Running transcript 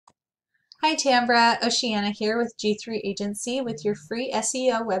Hi Tambra, Oceana here with G3 Agency with your free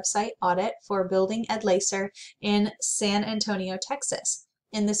SEO website audit for building Edlacer in San Antonio, Texas.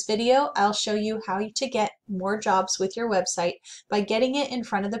 In this video, I'll show you how to get more jobs with your website by getting it in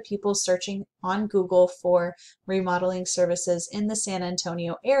front of the people searching on Google for remodeling services in the San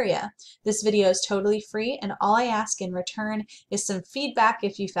Antonio area. This video is totally free, and all I ask in return is some feedback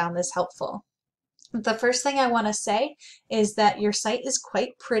if you found this helpful. The first thing I want to say is that your site is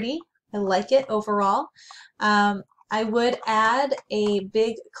quite pretty. I like it overall. I would add a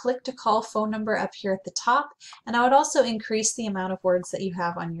big click to call phone number up here at the top, and I would also increase the amount of words that you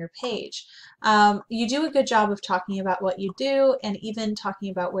have on your page. You do a good job of talking about what you do and even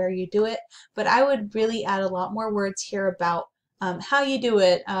talking about where you do it, but I would really add a lot more words here about how you do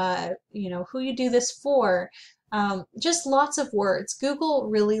it, who you do this for, just lots of words. Google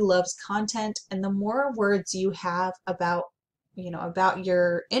really loves content, and the more words you have about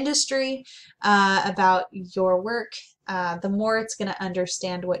your industry, about your work, the more it's going to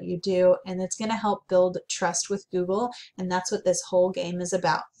understand what you do, and it's going to help build trust with Google, and that's what this whole game is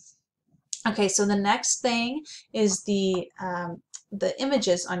about. Okay, so the next thing is the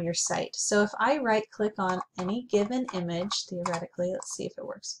images on your site. So if I right click on any given image, theoretically, let's see if it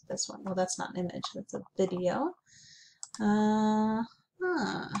works with this one. Well, that's not an image, that's a video.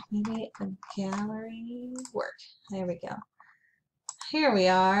 Maybe a gallery work. There we go. Here we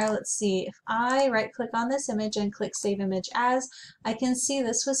are. Let's see. If I right click on this image and click Save Image As, I can see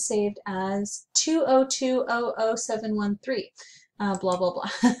this was saved as 202000713. Blah, blah, blah.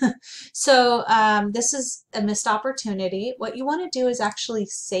 So this is a missed opportunity. What you want to do is actually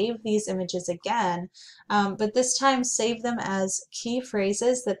save these images again, but this time save them as key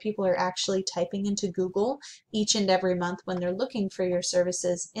phrases that people are actually typing into Google each and every month when they're looking for your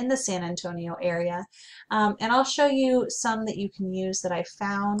services in the San Antonio area. And I'll show you some that you can use that I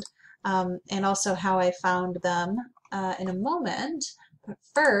found, and also how I found them in a moment. But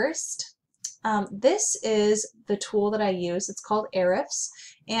first, this is the tool that I use. It's called Ahrefs,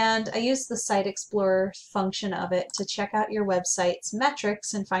 and I use the Site Explorer function of it to check out your website's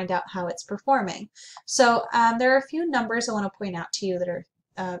metrics and find out how it's performing. So there are a few numbers I want to point out to you that are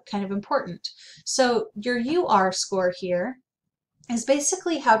kind of important. So your UR score here is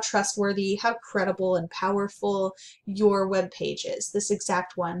basically how trustworthy, how credible and powerful your web page is, this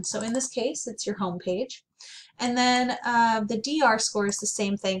exact one. So in this case, it's your home page. And then the DR score is the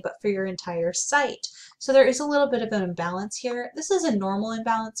same thing, but for your entire site. So there is a little bit of an imbalance here. This is a normal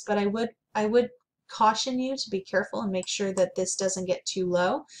imbalance, but I would caution you to be careful and make sure that this doesn't get too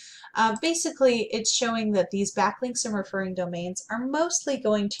low. Basically, it's showing that these backlinks and referring domains are mostly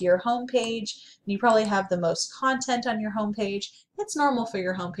going to your home page. You probably have the most content on your home page. It's normal for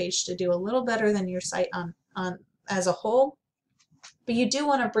your home page to do a little better than your site on as a whole. But you do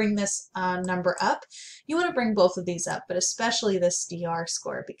want to bring this number up. You want to bring both of these up, but especially this DR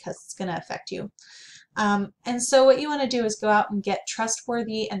score, because it's going to affect you. And so what you want to do is go out and get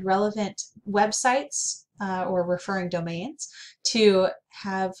trustworthy and relevant websites or referring domains to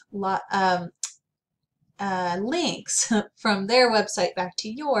have links from their website back to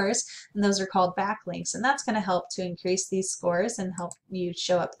yours, and those are called backlinks, and that's going to help to increase these scores and help you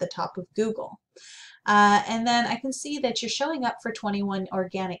show up at the top of Google. And then I can see that you're showing up for 21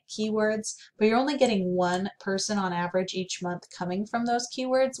 organic keywords, but you're only getting one person on average each month coming from those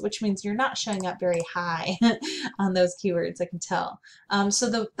keywords, which means you're not showing up very high on those keywords, I can tell.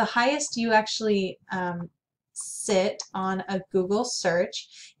 So the highest you actually sit on a Google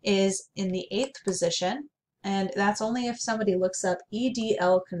search is in the 8th position, and that's only if somebody looks up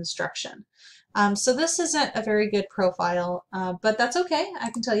EDL construction. So this isn't a very good profile, but that's okay.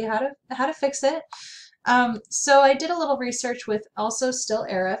 I can tell you how to fix it. So I did a little research with also still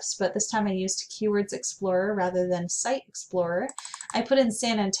Ahrefs, but this time I used Keywords Explorer rather than Site Explorer. I put in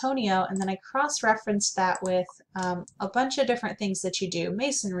San Antonio, and then I cross-referenced that with a bunch of different things that you do: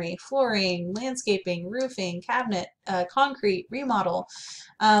 masonry, flooring, landscaping, roofing, cabinet, concrete, remodel,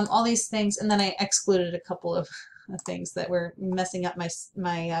 all these things, and then I excluded a couple of things that were messing up my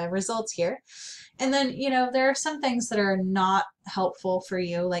results here. And then, there are some things that are not helpful for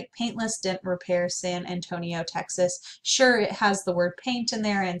you, like paintless dent repair, San Antonio, Texas. Sure, it has the word paint in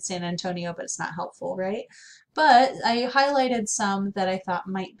there and San Antonio, but it's not helpful, right? But I highlighted some that I thought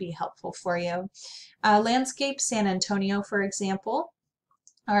might be helpful for you. Landscape San Antonio, for example,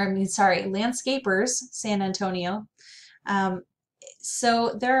 Landscapers San Antonio.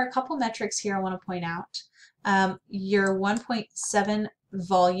 So there are a couple metrics here I want to point out. Your 1.7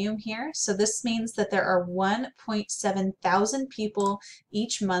 volume here. So this means that there are 1.7 thousand people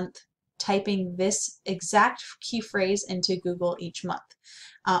each month typing this exact key phrase into Google each month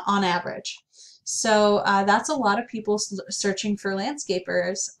on average. So that's a lot of people searching for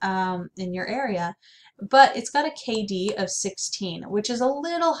landscapers in your area. But it's got a KD of 16, which is a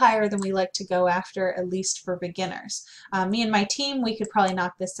little higher than we like to go after, at least for beginners. Me and my team, we could probably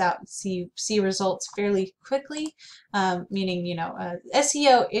knock this out and see results fairly quickly, meaning, you know,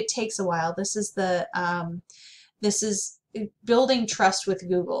 SEO, it takes a while. This is building trust with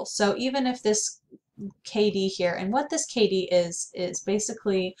Google. So even if this KD here, and what this KD is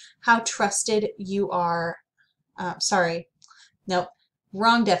basically how trusted you are. Sorry, nope,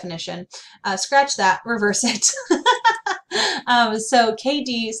 wrong definition. Scratch that, reverse it. So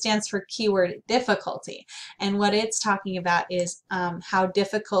KD stands for keyword difficulty, and what it's talking about is how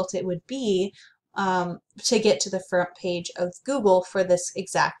difficult it would be to get to the front page of Google for this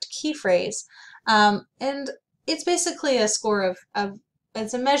exact key phrase. And it's basically a score of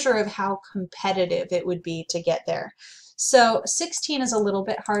it's a measure of how competitive it would be to get there. So 16 is a little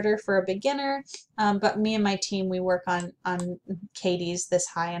bit harder for a beginner, but me and my team, we work on KDs this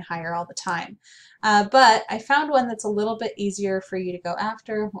high and higher all the time. But I found one that's a little bit easier for you to go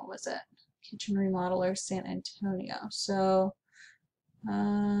after. What was it? Kitchen Remodeler San Antonio. So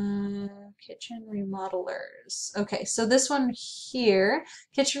Kitchen Remodelers. Okay, so this one here,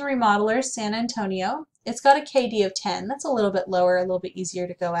 Kitchen Remodelers San Antonio. It's got a KD of 10. That's a little bit lower, a little bit easier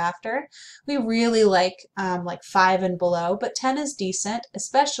to go after. We really like 5 and below, but 10 is decent,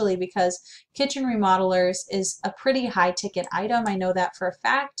 especially because Kitchen Remodelers is a pretty high ticket item. I know that for a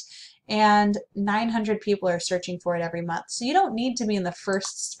fact. And 900 people are searching for it every month. So you don't need to be in the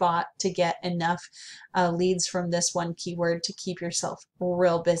first spot to get enough leads from this one keyword to keep yourself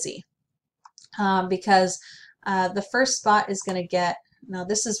real busy. Because the first spot is going to get, now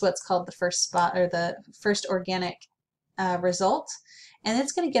this is what's called the first spot, or the first organic result. And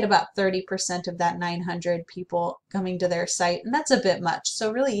it's going to get about 30% of that 900 people coming to their site. And that's a bit much.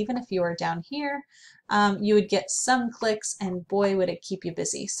 So really, even if you were down here, you would get some clicks, and boy, would it keep you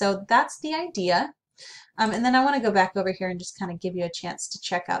busy. So that's the idea. And then I want to go back over here and just kind of give you a chance to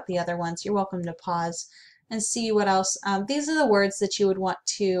check out the other ones. You're welcome to pause and see what else. These are the words that you would want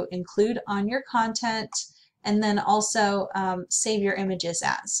to include on your content, and then also save your images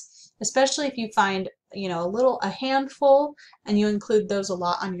as. Especially if you find, you know, a handful, and you include those a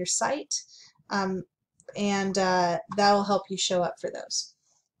lot on your site, and that will help you show up for those.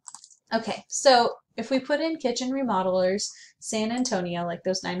 Okay, so if we put in Kitchen Remodelers San Antonio, like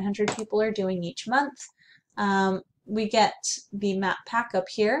those 900 people are doing each month, we get the map pack up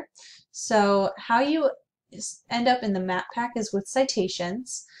here. So how you end up in the map pack is with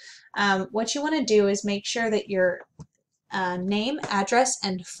citations. What you want to do is make sure that your name, address,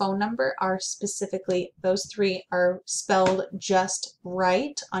 and phone number are specifically, those three are spelled just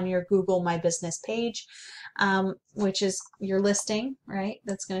right on your Google My Business page, which is your listing, right?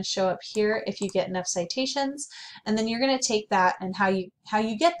 That's going to show up here if you get enough citations. And then you're going to take that, and how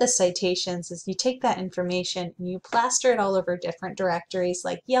you get the citations is you take that information and you plaster it all over different directories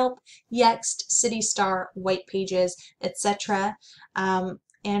like Yelp, Yext, City Star, White Pages, etc.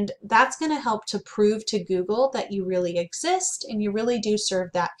 And that's going to help to prove to Google that you really exist and you really do serve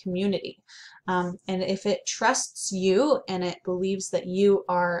that community. And if it trusts you and it believes that you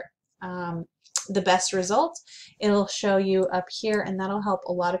are the best result, it'll show you up here, and that'll help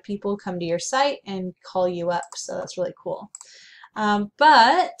a lot of people come to your site and call you up. So that's really cool.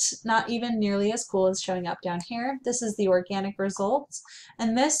 But not even nearly as cool as showing up down here. This is the organic results,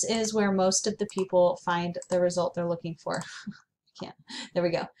 and this is where most of the people find the result they're looking for. There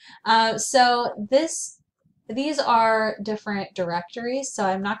we go. So these are different directories, so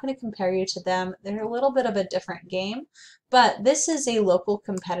I'm not going to compare you to them. They're a little bit of a different game, but this is a local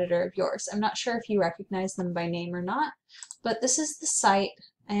competitor of yours. I'm not sure if you recognize them by name or not, but this is the site,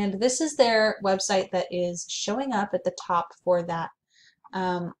 and this is their website that is showing up at the top for that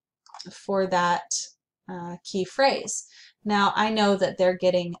key phrase. Now, I know that they're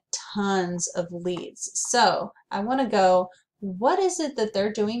getting tons of leads, so I want to go, what is it that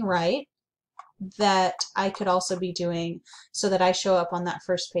they're doing right that I could also be doing so that I show up on that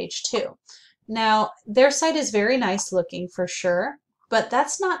first page too? Now, their site is very nice looking for sure, but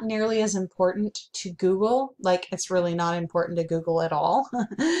that's not nearly as important to Google. Like, it's really not important to Google at all.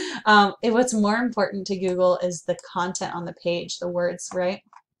 What's more important to Google is the content on the page, the words, right?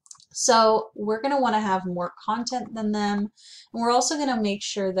 So we're going to want to have more content than them. And we're also going to make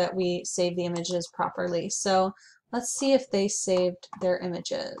sure that we save the images properly. So let's see if they saved their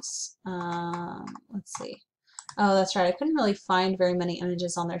images. Let's see. Oh, that's right. I couldn't really find very many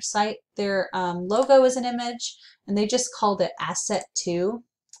images on their site. Their logo is an image, and they just called it Asset 2.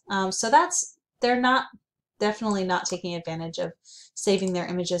 So they're definitely not taking advantage of saving their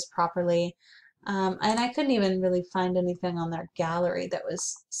images properly. And I couldn't even really find anything on their gallery that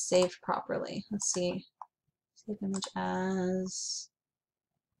was saved properly. Let's see. Save image as,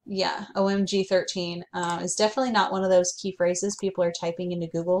 yeah, OMG13 is definitely not one of those key phrases people are typing into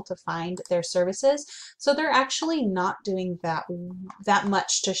Google to find their services. So they're actually not doing that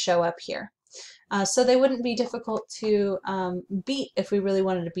much to show up here. So they wouldn't be difficult to beat if we really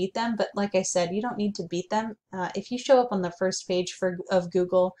wanted to beat them. But like I said, you don't need to beat them. If you show up on the first page of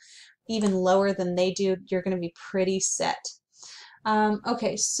Google even lower than they do, you're going to be pretty set.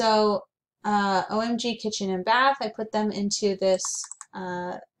 Okay, so OMG Kitchen and Bath, I put them into this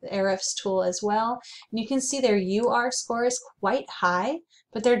Ahrefs tool as well. And you can see their UR score is quite high,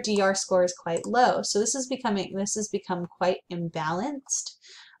 but their DR score is quite low. So this has become quite imbalanced,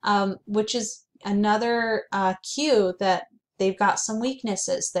 which is another cue that they've got some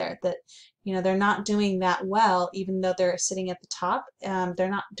weaknesses there, that they're not doing that well, even though they're sitting at the top. They're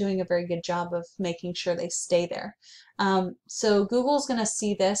not doing a very good job of making sure they stay there. So Google's going to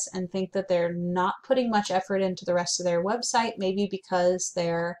see this and think that they're not putting much effort into the rest of their website, maybe because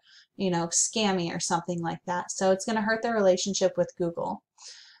they're, scammy or something like that. So it's going to hurt their relationship with Google.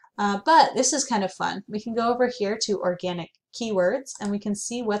 But this is kind of fun. We can go over here to organic keywords and we can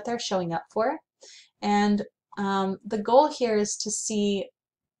see what they're showing up for. And the goal here is to see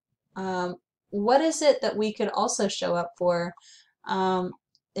what is it that we could also show up for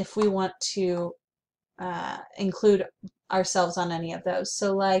if we want to include ourselves on any of those.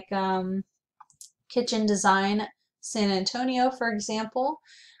 So like kitchen design San Antonio, for example,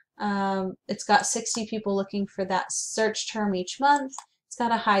 it's got 60 people looking for that search term each month. It's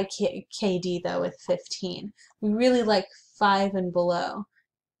got a high KD though with 15. We really like 5 and below.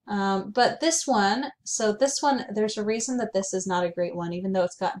 But this one, there's a reason that this is not a great one, even though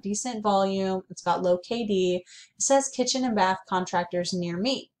it's got decent volume, it's got low KD. It says kitchen and bath contractors near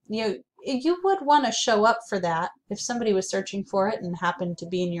me. You would want to show up for that if somebody was searching for it and happened to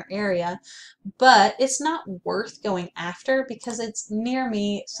be in your area, but it's not worth going after because it's near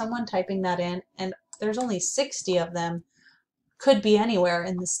me, someone typing that in, and there's only 60 of them. Could be anywhere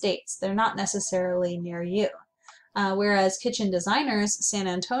in the States. They're not necessarily near you. Whereas Kitchen Designers San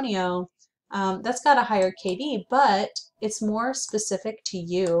Antonio, that's got a higher KD, but it's more specific to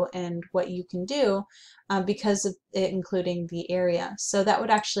you and what you can do because of it including the area. So that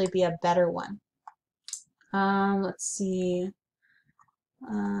would actually be a better one. Let's see.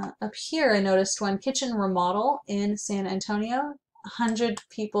 Up here I noticed one, kitchen remodel in San Antonio. 100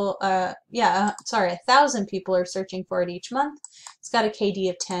 people, 1,000 people are searching for it each month. It's got a KD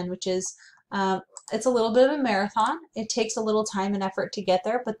of 10, which is it's a little bit of a marathon. It takes a little time and effort to get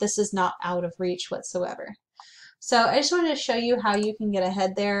there, but this is not out of reach whatsoever. So I just wanted to show you how you can get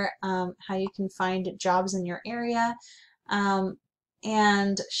ahead there, how you can find jobs in your area,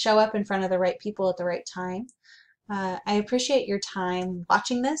 and show up in front of the right people at the right time. I appreciate your time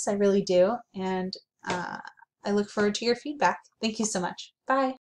watching this, I really do, and I look forward to your feedback. Thank you so much. Bye.